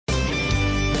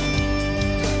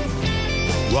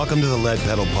Welcome to the Lead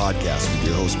Pedal Podcast with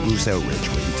your host, Bruce Outridge,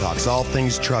 where he talks all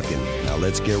things trucking. Now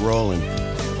let's get rolling.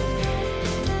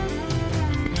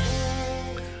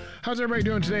 How's everybody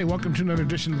doing today? Welcome to another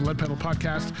edition of the Lead Pedal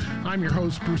Podcast. I'm your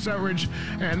host, Bruce Outridge,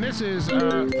 and this is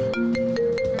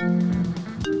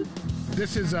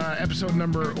episode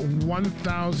number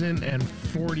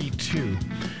 1042.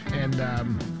 And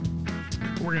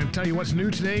we're going to tell you what's new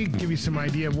today, give you some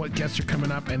idea of what guests are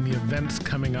coming up and the events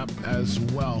coming up as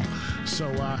well. So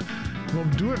we'll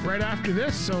do it right after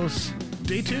this, so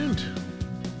stay tuned.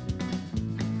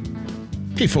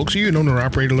 Hey folks, are you an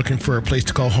owner-operator looking for a place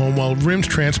to call home? Well, Rims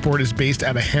Transport is based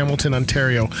out of Hamilton,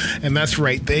 Ontario, and that's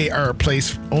right, they are a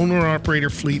place,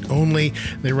 owner-operator fleet only.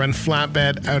 They run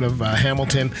flatbed out of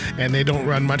Hamilton, and they don't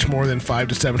run much more than 500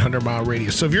 to 700 mile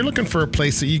radius. So if you're looking for a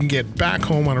place that you can get back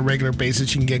home on a regular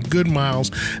basis, you can get good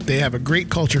miles, they have a great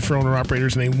culture for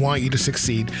owner-operators, and they want you to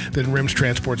succeed, then Rims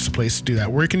Transport's the place to do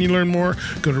that. Where can you learn more?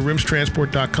 Go to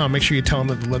rimstransport.com. Make sure you tell them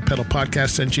that the Lead Pedal Podcast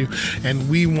sent you, and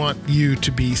we want you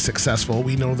to be successful.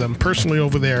 We know them personally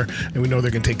over there, and we know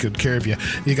they're going to take good care of you.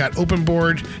 You got open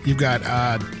board, you've got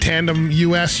tandem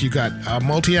US, you got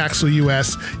multi-axle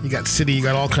US, you got city, you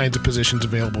got all kinds of positions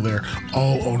available there,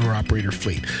 all owner-operator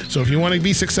fleet. So if you want to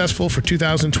be successful for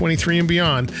 2023 and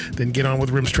beyond, then get on with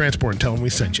Rims Transport and tell them we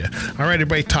sent you. All right,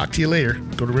 everybody, talk to you later.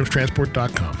 Go to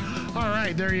rimstransport.com. All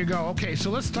right, there you go. Okay, so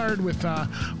let's start with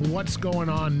what's going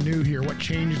on new here. What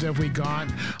changes have we got?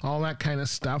 All that kind of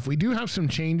stuff. We do have some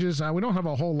changes. We don't have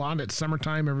a whole lot. It's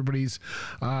summertime. Everybody's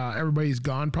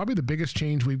gone. Probably the biggest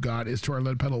change we've got is to our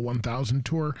Lead Pedal 1000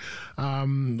 tour.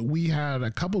 We had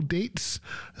a couple dates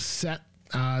set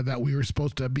that we were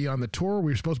supposed to be on the tour.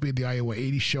 We were supposed to be at the Iowa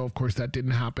 80 show. Of course, that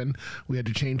didn't happen. We had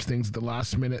to change things at the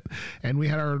last minute. And we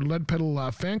had our Lead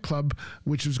Pedal fan club,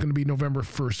 which was going to be November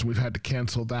 1st. We've had to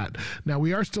cancel that. Now,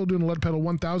 we are still doing a Lead Pedal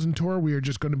 1000 tour. We are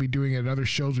just going to be doing it at other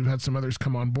shows. We've had some others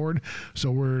come on board. So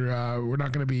we're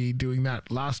not going to be doing that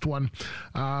last one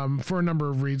for a number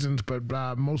of reasons, but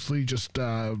mostly just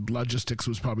logistics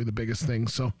was probably the biggest thing.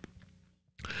 So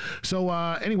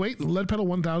anyway, Lead Pedal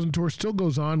 1000 tour still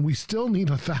goes on. We still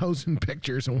need 1,000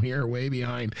 pictures, and we are way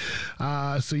behind.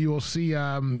 So you will see.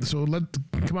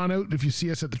 Come on out if you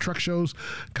see us at the truck shows.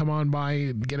 Come on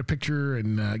by, get a picture,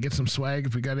 and get some swag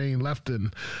if we got any left,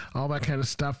 and all that kind of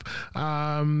stuff.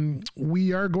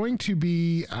 We are going to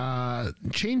be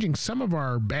changing some of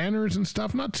our banners and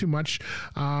stuff. Not too much.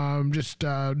 Just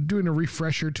doing a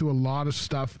refresher to a lot of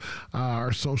stuff.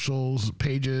 Our socials,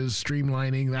 pages,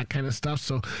 streamlining, that kind of stuff.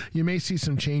 So you may see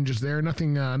some changes there.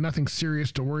 Nothing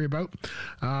serious to worry about,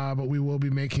 but we will be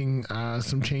making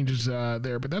some changes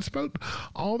there. But that's about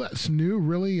all that's new,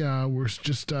 really. We're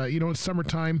just, it's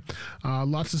summertime.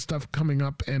 Lots of stuff coming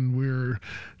up, and we're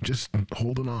just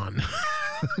holding on.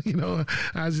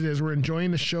 As it is. We're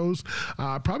enjoying the shows.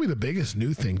 Probably the biggest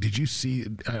new thing. Did you see,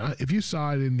 if you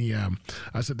saw it in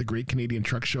us at the Great Canadian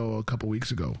Truck Show a couple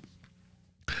weeks ago,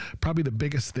 probably the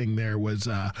biggest thing there was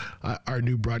our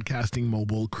new broadcasting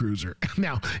mobile cruiser.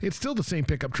 Now, it's still the same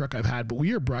pickup truck I've had, but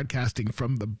we are broadcasting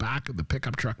from the back of the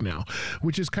pickup truck now,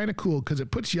 which is kind of cool because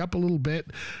it puts you up a little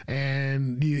bit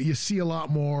and you see a lot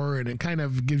more, and it kind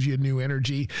of gives you a new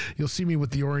energy. You'll see me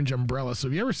with the orange umbrella. So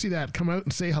if you ever see that, come out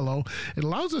and say hello. It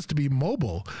allows us to be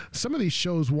mobile. Some of these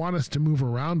shows want us to move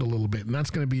around a little bit, and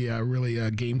that's going to be really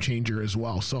a game changer as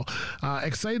well. So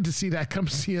excited to see that. Come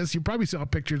see us. You probably saw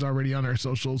pictures already on our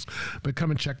socials, but come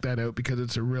and check that out because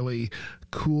it's a really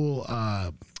cool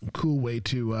way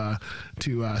to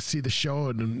see the show.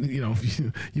 And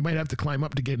you might have to climb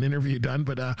up to get an interview done,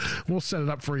 but we'll set it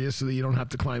up for you so that you don't have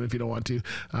to climb if you don't want to.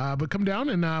 But come down,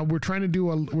 and we're trying to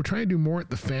do more at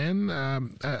the fan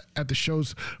at the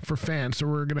shows for fans. So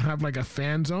we're gonna have like a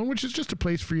fan zone, which is just a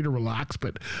place for you to relax,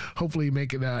 but hopefully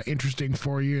make it interesting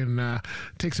for you, and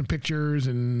take some pictures,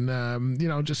 and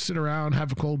just sit around,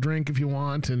 have a cold drink if you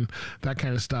want, and that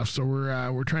kind of stuff. So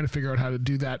we're trying to figure out how to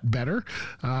do that better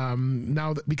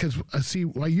now that, because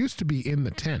I used to be in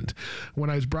the tent when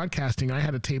I was broadcasting. I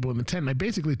had a table in the tent, and I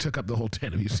basically took up the whole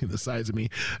tent. If you've seen the size of me,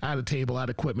 I had a table, I had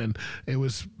equipment. It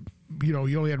was, you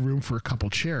only had room for a couple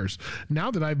chairs.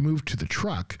 Now that I've moved to the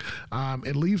truck,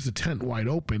 it leaves the tent wide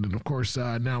open, and of course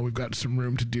now we've got some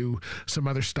room to do some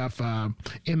other stuff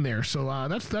in there. So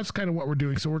that's kind of what we're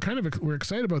doing. So we're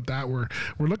excited about that. We're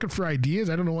looking for ideas.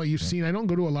 I don't know what you've seen. I don't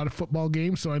go to a lot of football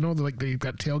games, so I know that they've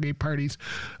got tailgate parties.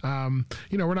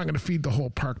 We're not going to feed the whole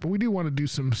park, but we do want to do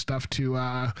some stuff to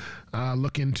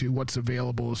look into what's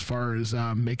available as far as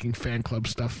making fan club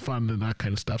stuff fun and that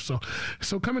kind of stuff.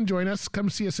 So come and join us. Come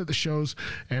see us at the show. shows,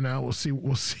 and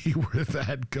we'll see where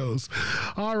that goes.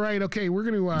 All right, okay, we're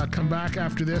going to come back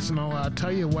after this, and I'll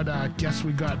tell you what guests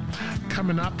we got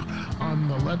coming up on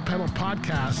the Lead Pedal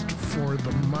podcast for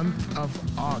the month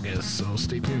of August. So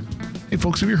stay tuned. Hey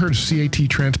folks, have you heard of CAT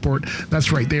Transport?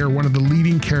 That's right, they are one of the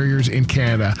leading carriers in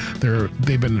Canada.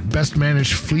 They've been best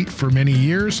managed fleet for many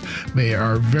years. They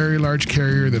are a very large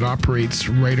carrier that operates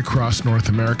right across North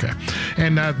America.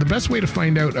 And the best way to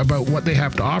find out about what they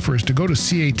have to offer is to go to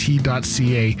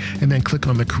cat.ca and then click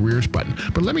on the careers button.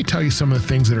 But let me tell you some of the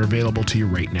things that are available to you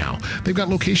right now. They've got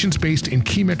locations based in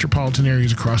key metropolitan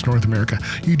areas across North America.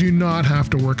 You do not have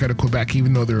to work out of Quebec,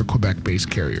 even though they're a Quebec-based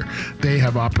carrier. They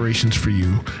have operations for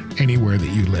you anywhere that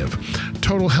you live.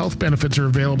 Total health benefits are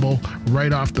available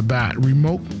right off the bat.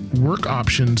 Remote work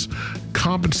options,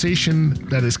 compensation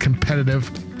that is competitive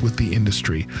with the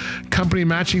industry. Company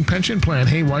matching pension plan.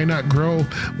 Hey, why not grow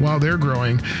while they're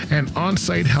growing? And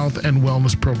on-site health and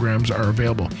wellness programs are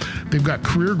available. They've got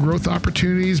career growth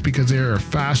opportunities because they're a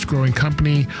fast-growing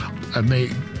company, and they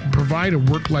provide a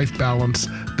work-life balance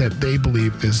that they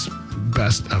believe is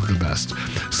best of the best.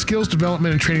 Skills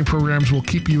development and training programs will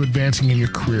keep you advancing in your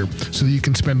career so that you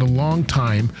can spend a long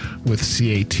time with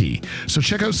CAT. So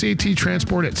check out CAT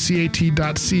Transport at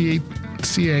cat.ca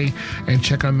and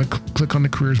click on the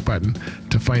careers button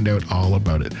to find out all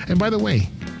about it. And by the way,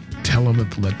 tell them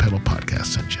that the Lead Pedal podcast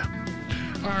sent you.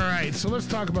 All right, so let's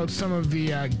talk about some of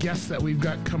the guests that we've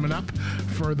got coming up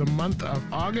for the month of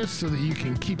August so that you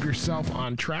can keep yourself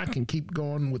on track and keep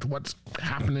going with what's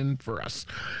happening for us.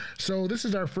 So this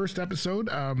is our first episode,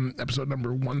 episode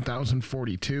number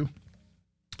 1042.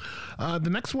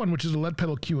 The next one, which is a Lead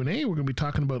Pedal Q&A, we're going to be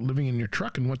talking about living in your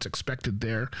truck and what's expected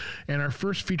there. And our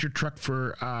first featured truck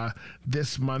for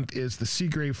this month is the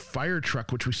Seagrave fire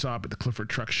truck, which we saw up at the Clifford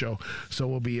Truck Show. So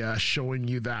we'll be showing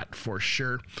you that for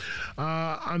sure.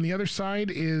 On the other side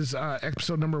is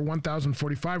episode number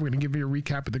 1045. We're going to give you a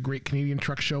recap of the Great Canadian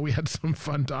Truck Show. We had some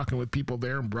fun talking with people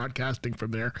there and broadcasting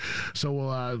from there. So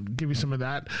we'll give you some of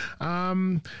that.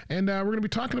 And we're going to be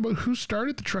talking about who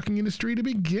started the trucking industry to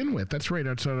begin with. That's right.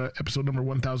 That's episode number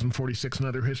 1046,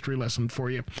 another history lesson for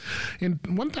you. In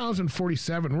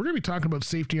 1047, we're going to be talking about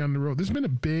safety on the road. There's been a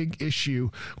big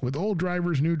issue with old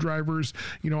drivers, new drivers,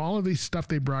 all of these stuff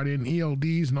they brought in,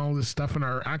 ELDs and all this stuff, and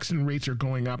our accident rates are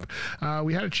going up.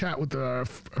 We had a chat with a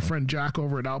friend Jack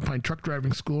over at Alpine Truck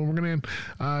Driving School, and we're going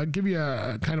to give you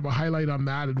a kind of a highlight on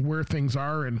that and where things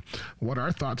are and what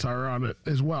our thoughts are on it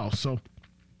as well. So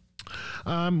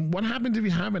what happens if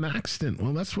you have an accident?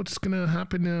 Well, that's what's going to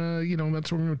happen.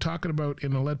 That's what we're talking about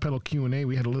in the Lead Pedal Q&A.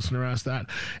 We had a listener ask that.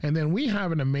 And then we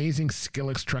have an amazing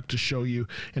Skillix truck to show you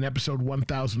in episode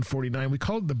 1049. We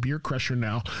call it the Beer Crusher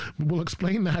now. We'll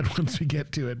explain that once we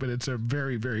get to it, but it's a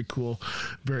very, very cool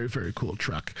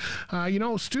truck.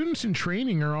 Students in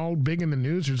training are all big in the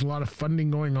news. There's a lot of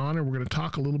funding going on, and we're going to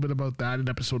talk a little bit about that in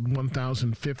episode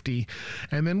 1050.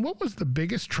 And then what was the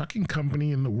biggest trucking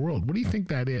company in the world? What do you think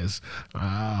that is?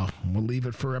 We'll leave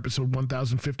it for episode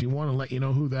 1051 and let you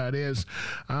know who that is.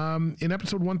 In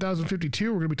episode 1052,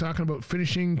 we're going to be talking about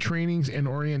finishing, trainings, and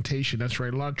orientation. That's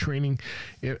right, a lot of training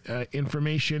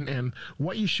information and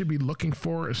what you should be looking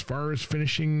for as far as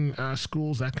finishing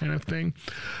schools, that kind of thing.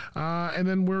 And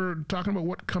then we're talking about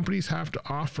what companies have to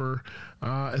offer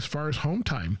as far as home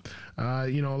time. A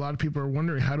lot of people are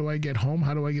wondering, how do I get home?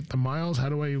 How do I get the miles? How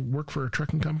do I work for a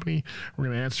trucking company? We're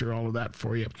going to answer all of that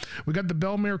for you. We got the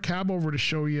Bellmare cab over to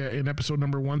show you in episode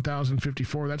number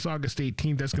 1054. That's August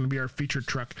 18th. That's going to be our featured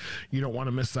truck. You don't want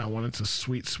to miss that one. It's a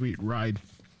sweet, sweet ride.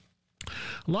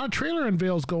 A lot of trailer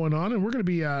unveils going on, and we're going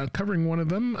to be covering one of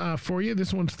them for you.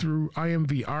 This one's through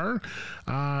IMVR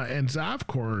and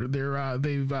Zavcor.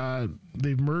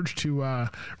 They've merged to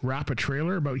wrap a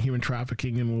trailer about human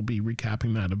trafficking, and we'll be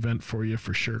recapping that event for you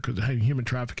for sure, because human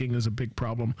trafficking is a big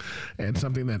problem and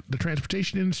something that the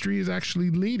transportation industry is actually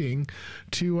leading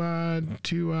to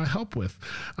help with.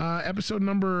 Episode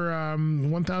number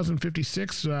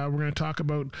 1056, we're going to talk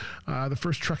about the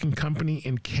first trucking company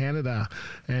in Canada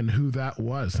and who that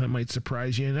was. That might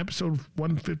surprise you. In episode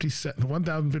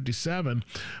 1057,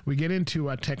 we get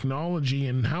into technology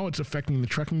and how it's affecting the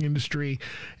trucking industry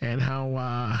and how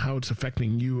it's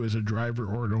affecting you as a driver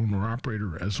or an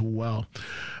owner-operator as well.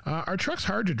 Are trucks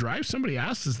hard to drive? Somebody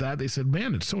asked us that. They said,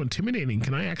 man, it's so intimidating.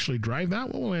 Can I actually drive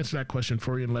that? Well, we'll answer that question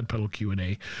for you in Lead Pedal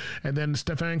Q&A. And then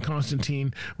Stefan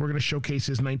Constantine, we're going to showcase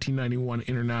his 1991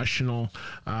 International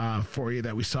for you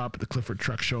that we saw up at the Clifford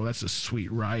Truck Show. That's a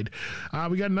sweet ride.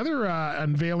 We got another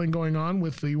unveiling going on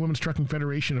with the Women's Trucking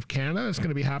Federation of Canada. It's going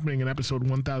to be happening in episode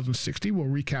 1060. We'll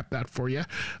recap that for you.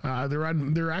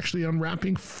 They're actually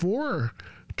unwrapping 4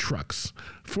 trucks,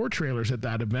 4 trailers at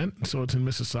that event. So it's in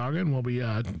Mississauga, and we'll be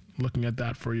looking at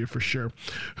that for you for sure.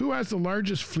 Who has the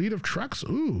largest fleet of trucks?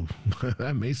 Ooh,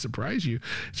 that may surprise you.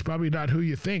 It's probably not who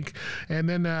you think. And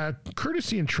then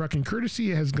courtesy and trucking. Courtesy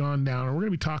has gone down, and we're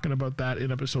going to be talking about that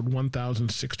in episode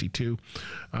 1062,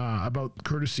 about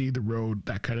courtesy, the road,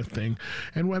 that kind of thing.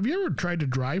 And have you ever tried to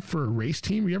drive for a race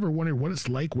team? You ever wondered what it's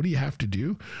like? What do you have to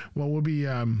do? Well, we'll be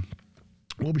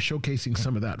showcasing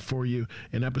some of that for you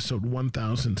in episode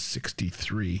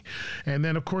 1063. And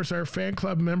then, of course, our fan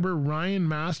club member, Ryan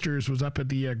Masters, was up at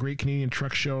the Great Canadian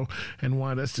Truck Show and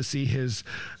wanted us to see his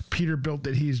Peterbilt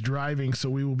that he's driving. So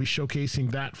we will be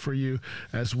showcasing that for you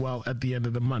as well at the end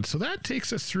of the month. So that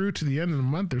takes us through to the end of the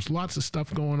month. There's lots of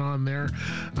stuff going on there,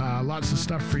 lots of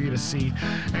stuff for you to see.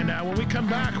 And when we come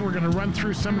back, we're going to run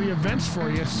through some of the events for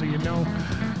you so you know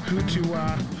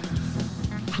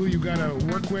who you got to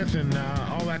work with and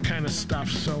all that kind of stuff.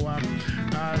 So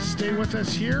stay with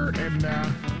us here, and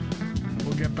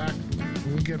we'll get back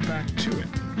to it.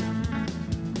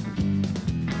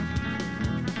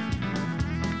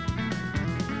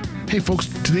 Hey folks,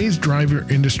 today's driver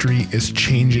industry is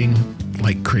changing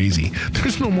like crazy.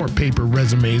 There's no more paper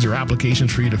resumes or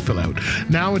applications for you to fill out.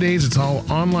 Nowadays, it's all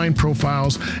online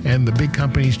profiles, and the big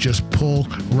companies just pull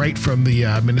right from the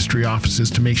ministry offices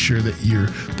to make sure that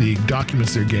the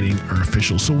documents they're getting are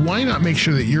official. So why not make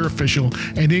sure that you're official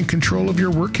and in control of your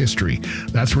work history?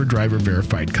 That's where Driver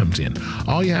Verified comes in.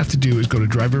 All you have to do is go to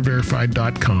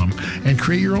driververified.com and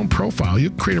create your own profile.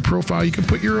 You create a profile, you can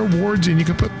put your awards in, you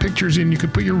can put pictures in, you can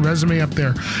put your resume up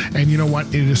there, and you know what?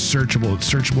 It is searchable. It's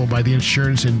searchable by the insurance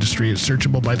industry, it's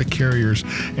searchable by the carriers,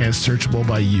 and it's searchable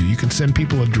by you. You can send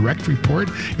people a direct report.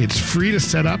 It's free to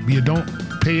set up. You don't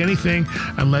pay anything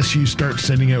unless you start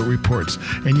sending out reports.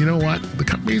 And you know what? The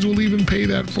companies will even pay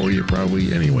that for you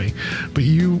probably anyway. But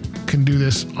you can do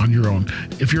this on your own.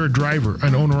 If you're a driver,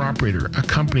 an owner-operator, a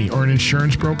company, or an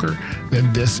insurance broker,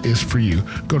 then this is for you.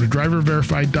 Go to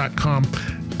driververified.com,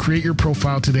 create your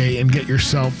profile today, and get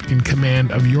yourself in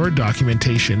command of your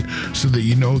documentation so that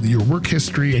you know your work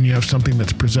history and you have something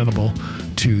that's presentable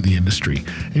to the industry.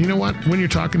 And you know what? When you're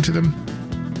talking to them,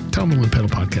 tell them the Lynn Pedal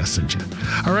Podcast sent you.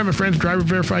 All right, my friends,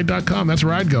 driververified.com. That's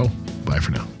where I'd go. Bye for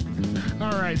now.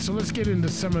 All right, so let's get into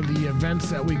some of the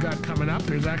events that we got coming up.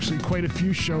 There's actually quite a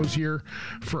few shows here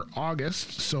for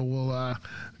August, so we'll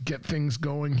get things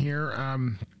going here.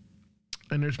 And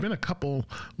there's been a couple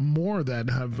more that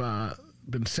have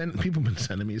people have been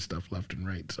sending me stuff left and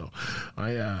right, so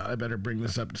I better bring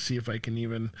this up to see if I can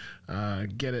even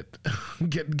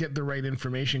get the right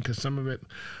information, because some of it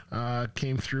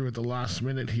came through at the last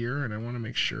minute here, and I want to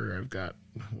make sure I've got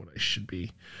what I should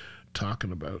be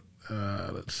talking about.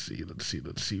 Let's see.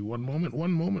 One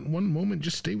moment.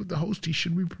 Just stay with the host. He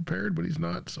should be prepared, but he's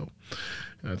not. So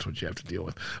that's what you have to deal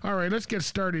with. All right, let's get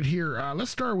started here.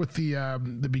 Let's start with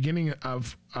the beginning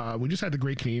of. We just had the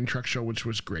Great Canadian Truck Show, which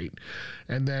was great,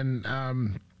 and then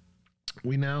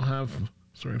we now have.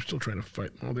 Sorry, I'm still trying to fight.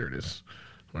 Oh, there it is.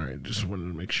 All right, just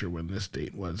wanted to make sure when this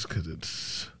date was, because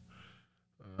it's.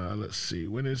 Let's see.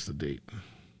 When is the date?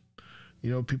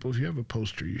 You know, people, if you have a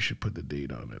poster, you should put the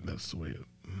date on it. That's the way it.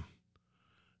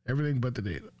 Everything but the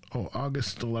date. Oh,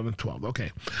 August 11th, 12th.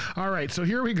 Okay. All right. So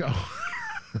here we go.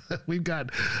 We've got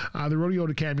the Rodeo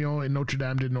de Camion in Notre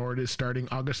Dame du Nord is starting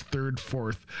August 3rd,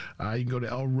 4th. You can go to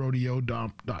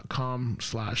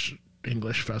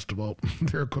elrodeo.com/English Festival.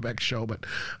 They're a Quebec show, but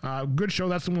good show.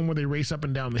 That's the one where they race up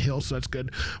and down the hill, so that's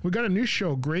good. We got a new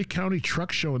show, Grey County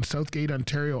Truck Show in Southgate,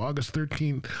 Ontario, August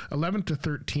 11th to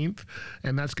 13th,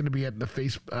 and that's going to be at the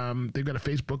they've got a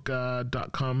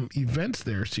Facebook.com events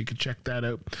there, so you can check that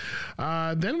out.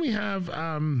 Then we have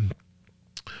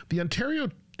the Ontario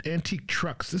Antique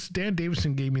Trucks. This Dan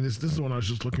Davison gave me this. This is the one I was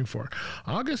just looking for.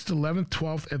 August 11th,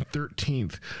 12th, and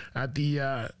 13th at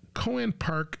the Cohen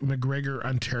Park, McGregor,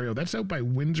 Ontario. That's out by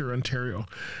Windsor, Ontario.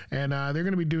 And they're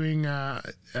going to be doing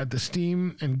at the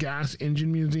Steam and Gas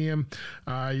Engine Museum.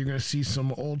 You're going to see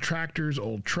some old tractors,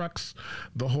 old trucks,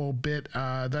 the whole bit.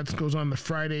 That goes on the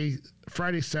Friday,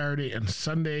 Saturday, and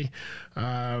Sunday.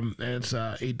 And it's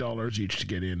 $8 each to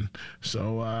get in.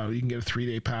 So you can get a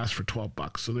 3-day pass for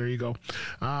 $12. So there you go.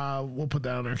 We'll put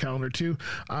that on our calendar too.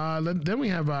 Then we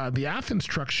have the Athens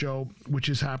Truck Show, which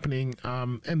is happening.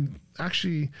 And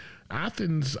actually,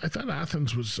 Athens, I thought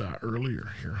Athens was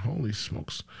earlier here. Holy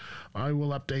smokes. I will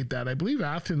update that. I believe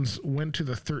Athens went to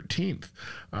the 13th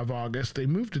of August. They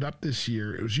moved it up this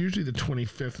year. It was usually the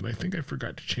 25th, and I think I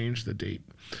forgot to change the date.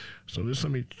 So just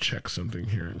let me check something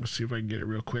here and see if I can get it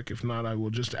real quick. If not, I will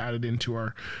just add it into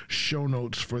our show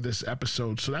notes for this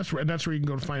episode. So that's where you can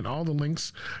go to find all the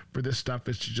links for this stuff,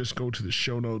 is to just go to the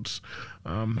show notes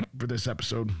for this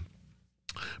episode.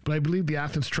 But I believe the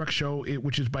Athens Truck Show,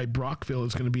 which is by Brockville,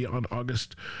 is going to be on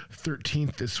August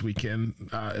 13th this weekend,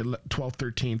 12th,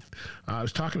 13th. I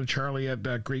was talking to Charlie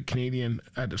at Great Canadian,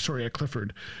 at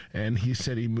Clifford, and he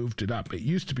said he moved it up. It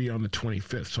used to be on the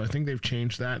 25th, so I think they've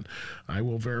changed that. I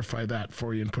will verify that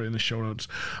for you and put it in the show notes.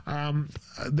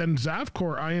 Then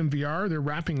Zavcor IMVR, they're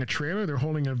wrapping a trailer. They're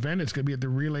holding an event. It's going to be at the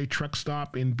Relay Truck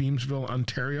Stop in Beamsville,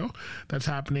 Ontario. That's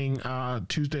happening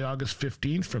Tuesday, August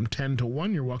 15th from 10 to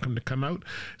 1. You're welcome to come out.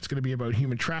 It's going to be about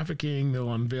human trafficking.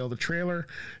 They'll unveil the trailer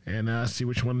and see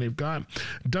which one they've got.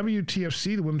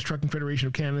 WTFC, the Women's Trucking Federation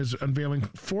of Canada, is unveiling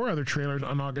 4 other trailers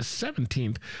on August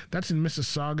 17th. That's in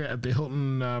Mississauga at the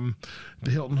Hilton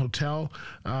Hotel.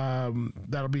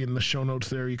 That'll be in the show notes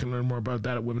there. You can learn more about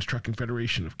that at Women's Trucking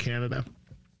Federation of Canada.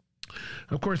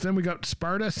 Of course, then we got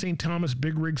Sparta St. Thomas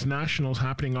Big Rigs Nationals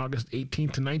happening August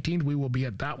 18th to 19th. We will be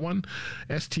at that one.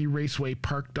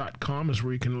 stracewaypark.com is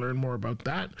where you can learn more about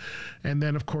that. And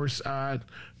then, of course,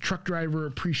 Truck Driver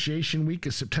Appreciation Week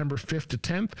is September 5th to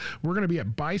 10th. We're going to be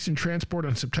at Bison Transport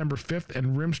on September 5th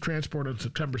and Rims Transport on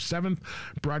September 7th,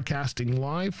 broadcasting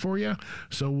live for you.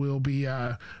 So we'll be...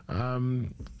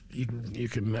 You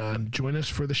can join us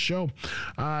for the show.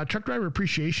 Truck Driver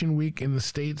Appreciation Week in the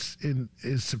States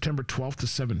is September 12th to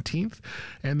 17th.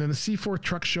 And then the Seaforth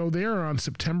Truck Show, they are on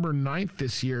September 9th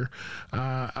this year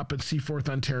up at Seaforth,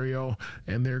 Ontario.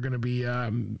 And they're going to be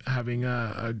having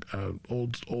a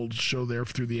old show there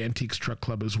through the Antiques Truck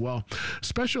Club as well.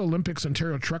 Special Olympics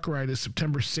Ontario Truck Ride is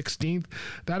September 16th.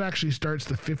 That actually starts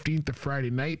the 15th, the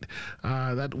Friday night.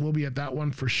 That will be at that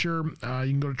one for sure. You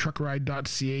can go to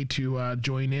truckride.ca to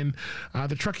join in.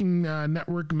 The Trucking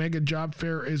Network Mega Job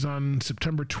Fair is on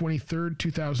September 23rd,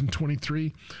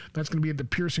 2023. That's going to be at the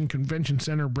Pearson Convention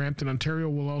Centre, Brampton, Ontario.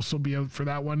 We'll also be out for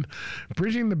that one.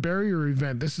 Bridging the Barrier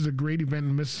event. This is a great event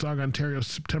in Mississauga, Ontario,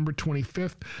 September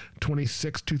 25th,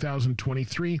 26th,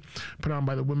 2023. Put on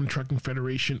by the Women Trucking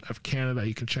Federation of Canada.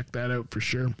 You can check that out for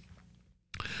sure.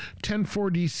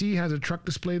 10-4DC has a truck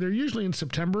display there, usually in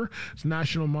September. It's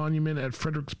National Monument at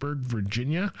Fredericksburg,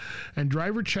 Virginia. And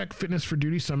Driver Check Fitness for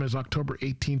Duty Summit is October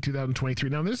 18, 2023.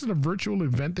 Now, this is a virtual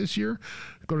event this year.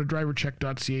 Go to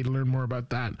drivercheck.ca to learn more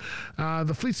about that.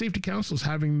 The Fleet Safety Council is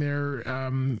having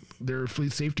their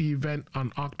fleet safety event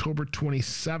on October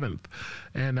 27th.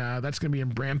 And that's going to be in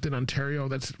Brampton, Ontario.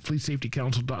 That's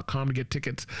fleetsafetycouncil.com to get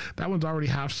tickets. That one's already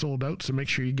half sold out, so make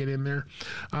sure you get in there.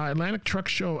 Atlantic Truck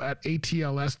Show at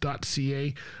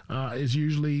ATLS.ca is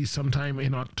usually sometime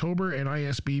in October, and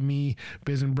ISB Me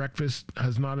Biz and Breakfast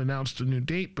has not announced a new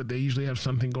date, but they usually have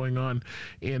something going on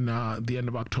in the end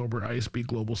of October.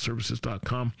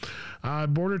 ISBGlobalServices.com.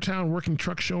 Bordertown Working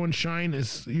Truck Show and Shine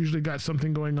is usually got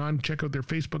something going on. Check out their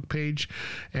Facebook page.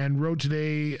 And Road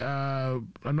Today,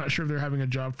 I'm not sure if they're having a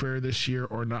job fair this year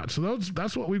or not. So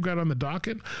that's what we've got on the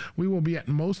docket. We will be at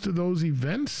most of those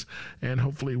events, and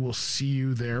hopefully we'll see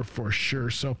you there for sure.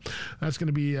 So that's going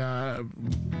to be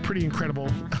pretty incredible,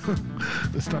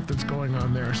 the stuff that's going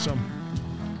on there. So,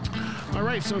 all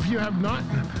right, so if you have not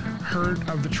heard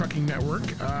of the Trucking Network,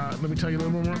 let me tell you a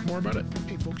little more about it.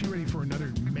 Hey, folks, you ready for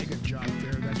another mega job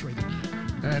fair? That's right.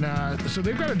 And so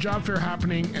they've got a job fair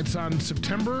happening. It's on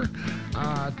September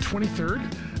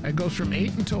 23rd. It goes from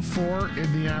 8 until 4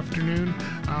 in the afternoon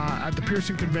at the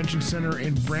Pearson Convention Centre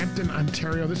in Brampton,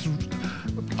 Ontario. This is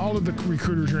all of the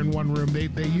recruiters are in one room. They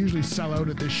usually sell out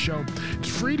at this show. It's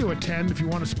free to attend. If you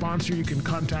want to sponsor, you can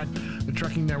contact the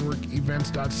Trucking Network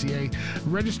events.ca.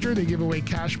 Register. They give away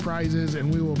cash prizes,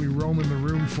 and we will be roaming the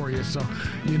room for you. So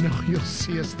you know you'll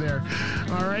see us there.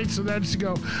 All right, so that's to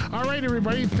go. All right,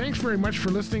 everybody. Thanks very much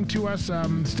for listening to us.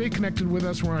 Stay connected with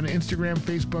us. We're on Instagram,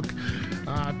 Facebook,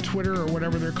 Twitter, or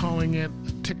whatever they're calling it,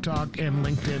 TikTok, and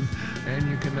LinkedIn, and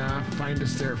you can find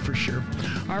us there for sure.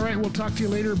 All right, we'll talk to you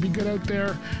later. Be good out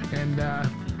there, and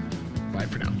bye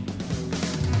for now.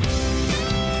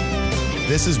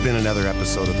 This has been another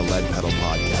episode of the Lead Pedal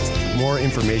Podcast. For more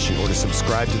information or to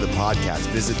subscribe to the podcast,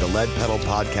 visit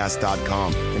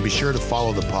theleadpedalpodcast.com, and be sure to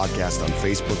follow the podcast on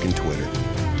Facebook and Twitter.